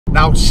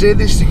Now, to say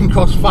this thing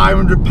costs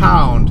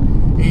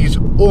 £500 is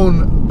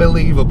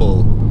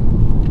unbelievable.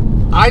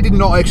 I did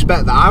not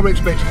expect that. I was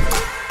expecting...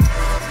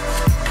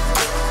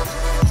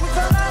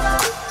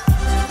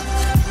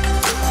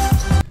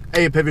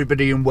 Hey up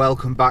everybody and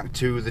welcome back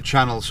to the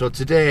channel. So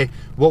today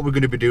what we're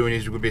going to be doing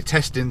is we're going to be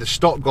testing the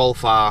stock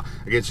Golf R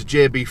against a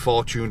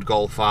JB4 tuned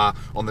Golf R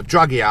on the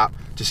Dragy app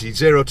to see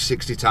 0 to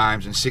 60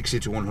 times and 60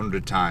 to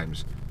 100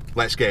 times.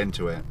 Let's get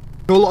into it.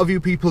 So a lot of you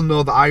people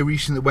know that I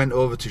recently went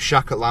over to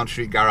Shack at Lounge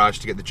Street Garage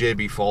to get the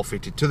JB4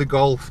 fitted to the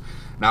Golf.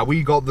 Now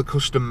we got the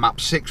custom Map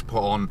 6 put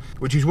on,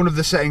 which is one of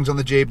the settings on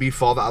the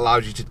JB4 that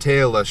allows you to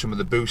tailor some of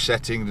the boost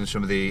settings and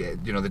some of the,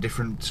 the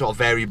different sort of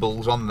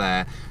variables on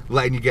there,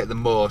 letting you get the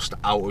most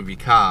out of your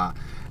car.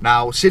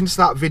 Now, since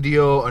that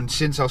video and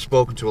since I've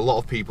spoken to a lot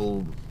of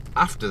people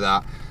after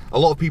that, a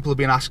lot of people have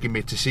been asking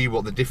me to see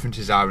what the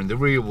differences are in the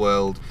real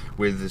world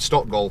with the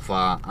stock Golf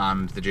R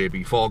and the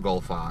JB4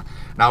 Golf R.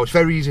 Now, it's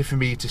very easy for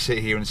me to sit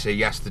here and say,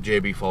 yes, the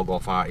JB4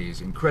 Golf R is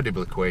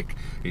incredibly quick.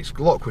 It's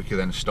a lot quicker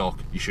than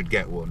stock. You should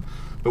get one.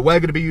 But we're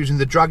going to be using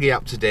the Dragy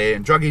app today,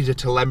 and Dragy is a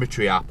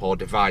telemetry app or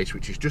device,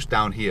 which is just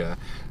down here.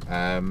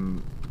 There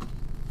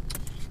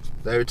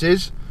it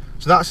is.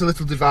 So that's a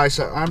little device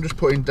that I'm just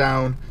putting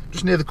down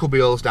just near the cubby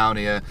holes down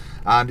here,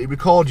 and it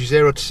records you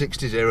 0 to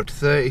 60, 0 to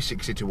 30,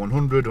 60 to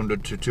 100,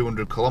 100 to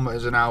 200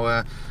 kilometers an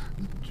hour,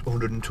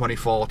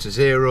 124 to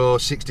 0,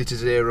 60 to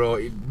 0.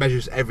 It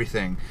measures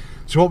everything.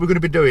 So what we're going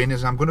to be doing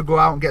is I'm going to go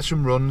out and get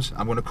some runs.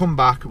 I'm going to come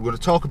back, we're going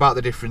to talk about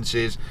the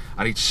differences.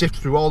 I need to sift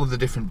through all of the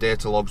different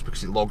data logs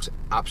because it logs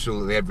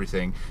absolutely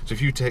everything. So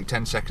if you take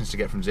 10 seconds to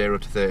get from 0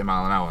 to 30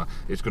 mile an hour,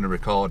 it's going to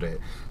record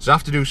it. So I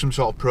have to do some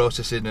sort of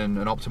processing and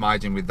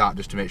optimizing with that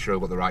just to make sure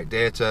I've got the right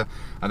data.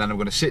 And then I'm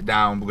going to sit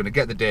down, we're going to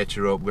get the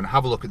data up, we're going to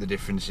have a look at the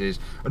differences,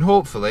 and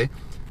hopefully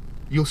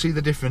you'll see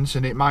the difference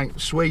and it might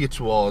sway you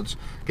towards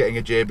getting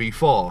a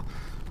JB4.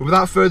 But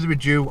without further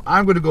ado,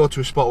 I'm going to go to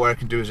a spot where I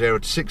can do a 0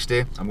 to 60.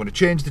 I'm going to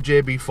change the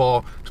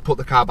JB4 to put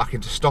the car back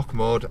into stock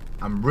mode.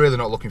 I'm really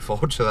not looking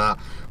forward to that,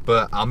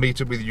 but I'll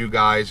meet up with you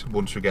guys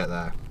once we get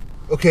there.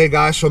 Okay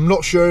guys, so I'm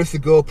not sure if the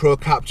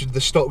GoPro captured the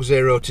stock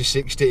 0 to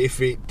 60.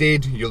 If it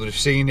did, you'll have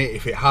seen it.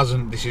 If it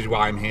hasn't, this is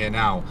why I'm here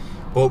now.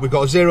 But we've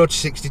got a 0 to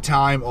 60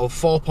 time of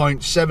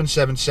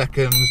 4.77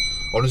 seconds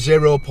on a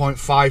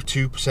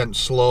 0.52%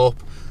 slope,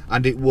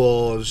 and it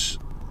was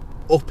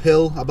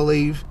uphill, I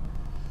believe.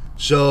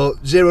 So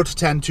 0 to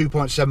 10,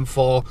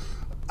 2.74.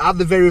 At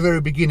the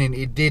very beginning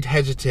it did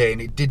hesitate and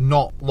it did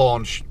not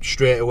launch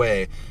straight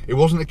away. It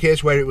wasn't the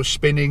case where it was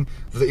spinning.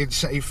 It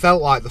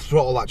felt like the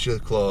throttle actually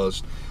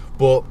closed.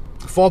 But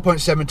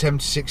 4.77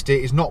 to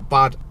 60 is not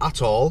bad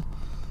at all.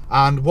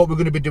 And what we're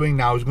going to be doing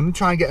now is we're going to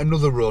try and get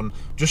another run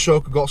just so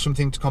I've got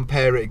something to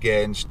compare it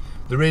against.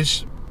 There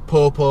is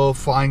popo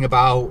flying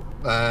about,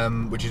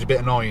 which is a bit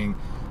annoying,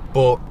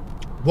 but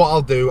what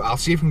I'll do, I'll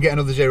see if we can get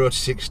another 0 to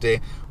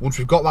 60. Once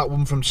we've got that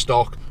one from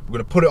stock, we're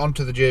going to put it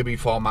onto the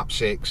JB4 Map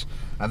 6,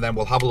 and then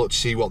we'll have a look to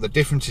see what the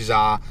differences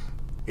are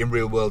in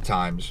real world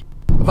times.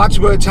 I've had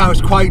to work out it's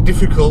quite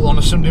difficult on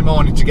a Sunday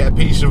morning to get a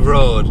piece of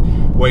road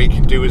where you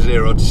can do a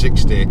 0 to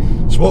 60.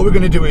 So what we're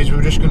going to do is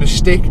we're just going to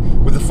stick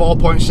with the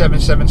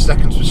 4.77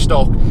 seconds for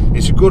stock.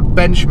 It's a good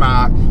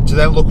benchmark to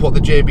then look what the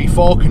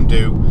JB4 can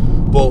do.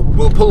 But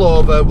we'll pull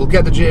over, we'll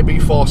get the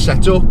JB4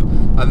 set up,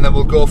 and then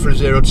we'll go for a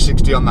 0 to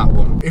 60 on that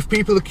one. If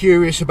people are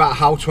curious about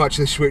how to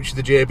actually switch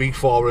the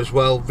JB4 as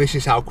well, this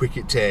is how quick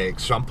it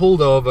takes. So I'm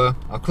pulled over,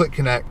 I'll click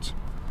connect,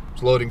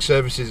 it's loading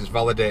services, it's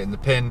validating the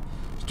pin,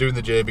 it's doing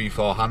the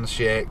JB4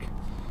 handshake.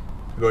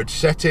 We go into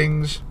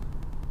settings,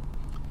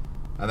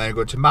 and then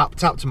go to map,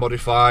 tap to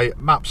modify,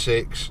 map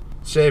 6,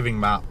 saving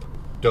map,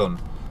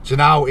 done. So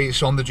now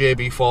it's on the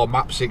JB4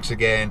 Map 6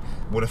 again.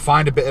 I'm going to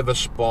find a bit of a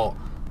spot,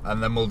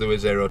 and then we'll do a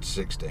 0 to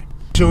 60.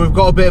 So we've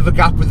got a bit of a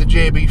gap with the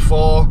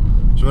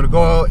JB4, so we're going to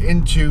go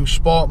into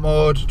sport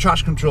mode,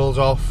 traction controls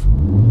off.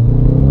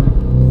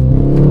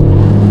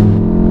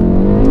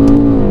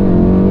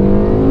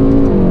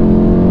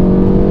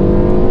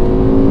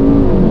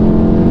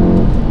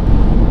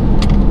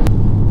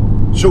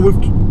 So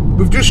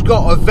we've just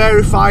got a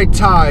verified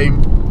time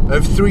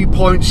of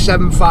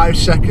 3.75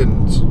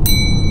 seconds.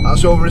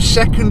 That's over a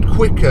second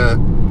quicker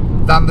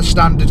than the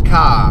standard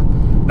car.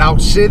 Now,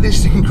 to say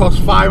this thing costs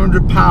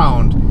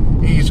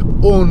 £500 is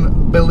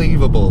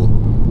unbelievable.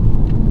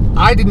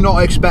 I did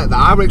not expect that.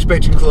 I was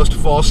expecting close to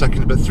 4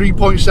 seconds, but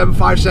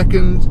 3.75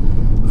 seconds,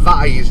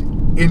 that is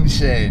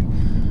insane.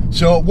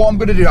 So what I'm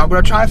going to do, I'm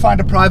going to try and find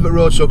a private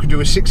road so I can do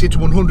a 60 to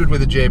 100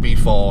 with a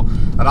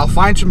JB4, and I'll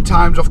find some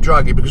times off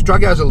Dragy, because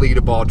Dragy has a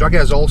leaderboard. Dragy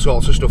has all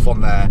sorts of stuff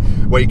on there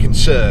where you can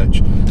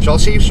search. So I'll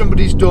see if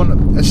somebody's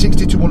done a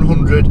 60 to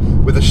 100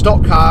 with a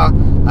stock car,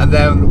 and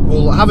then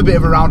we'll have a bit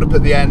of a roundup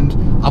at the end.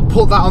 I'll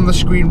put that on the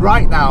screen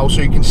right now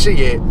so you can see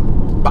it,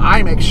 but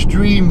I'm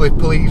extremely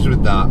pleased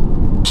with that.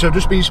 So I've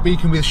just been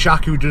speaking with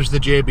Shaq, who does the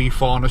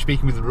JB4, and I'm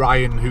speaking with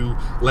Ryan, who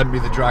lent me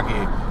the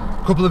Dragy.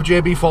 A couple of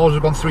JB4s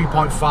have gone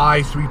 3.5,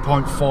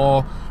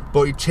 3.4,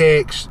 but it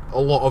takes a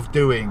lot of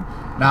doing.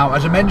 Now,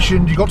 as I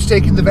mentioned, you've got to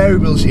take in the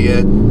variables here.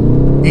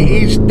 It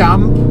is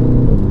damp,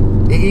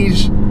 it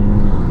is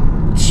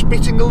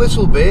a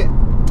little bit,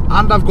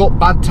 and I've got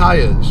bad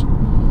tyres.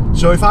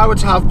 So if I were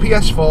to have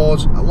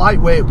PS4s, a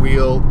lightweight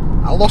wheel,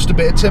 I lost a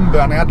bit of timber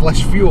and I had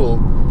less fuel,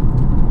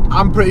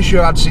 I'm pretty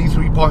sure I'd see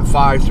 3.5,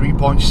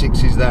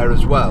 3.6s there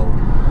as well.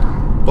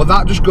 But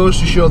that just goes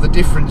to show the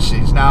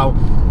differences. Now,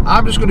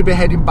 I'm just going to be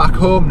heading back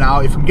home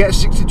now. If I can get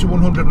 60 to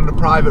 100 on a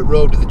private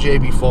road with the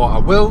JB4, I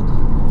will.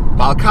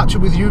 But I'll catch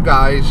up with you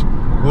guys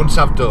once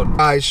I've done.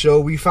 Guys, so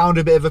we found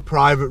a bit of a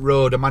private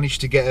road. I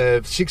managed to get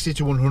a 60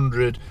 to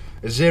 100,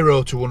 a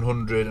 0 to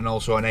 100, and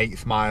also an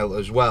 1/8 mile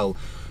as well.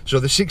 So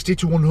the 60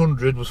 to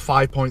 100 was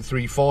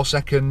 5.34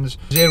 seconds,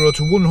 0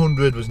 to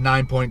 100 was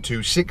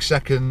 9.26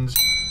 seconds,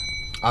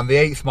 and the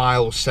 1/8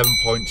 mile was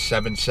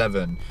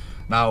 7.77.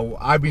 Now,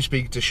 I've been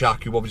speaking to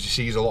Shaq, who obviously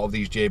sees a lot of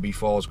these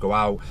JB4s go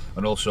out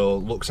and also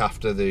looks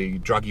after the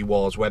Draggy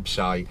Wars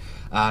website,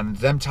 and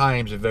them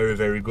times are very,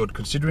 very good.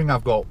 Considering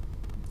I've got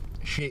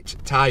shit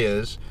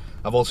tyres,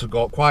 I've also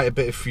got quite a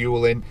bit of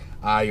fuel in,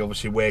 I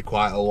obviously weigh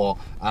quite a lot,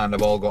 and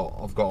I've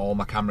got all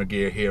my camera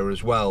gear here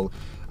as well.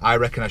 I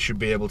reckon I should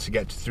be able to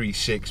get to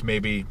 3.6,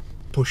 maybe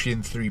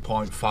pushing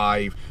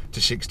 3.5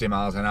 to 60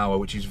 miles an hour,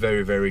 which is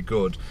very, very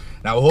good.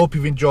 Now, I hope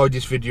you've enjoyed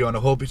this video, and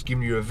I hope it's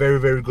given you a very,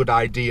 very good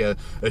idea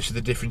as to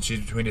the differences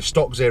between a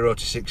stock 0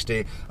 to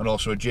 60 and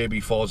also a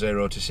JB4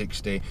 0 to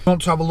 60. If you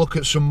want to have a look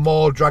at some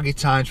more draggy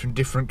times from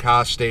different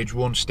cars, stage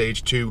 1,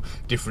 stage 2,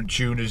 different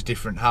tuners,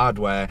 different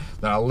hardware,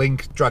 then I'll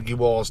link Draggy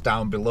Wars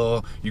down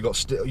below. You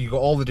got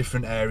all the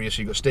different areas.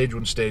 So you got stage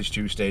 1, stage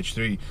 2, stage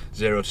 3,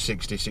 0 to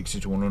 60, 60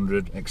 to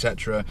 100,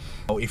 etc.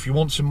 If you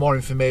want some more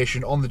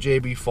information on the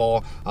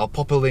JB4, I'll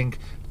pop a link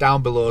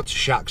down below to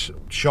Shaq's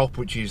shop,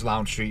 which is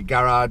Lounge Street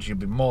Garage. You'll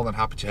be more than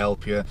happy to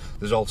help you.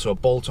 There's also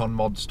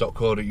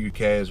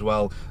boltonmods.co.uk as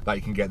well that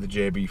you can get the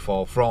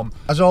JB4 from.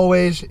 As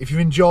always, if you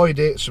enjoyed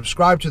it,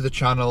 subscribe to the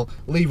channel,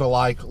 leave a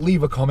like,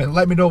 leave a comment,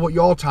 let me know what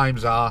your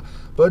times are.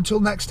 But until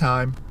next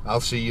time,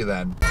 I'll see you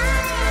then.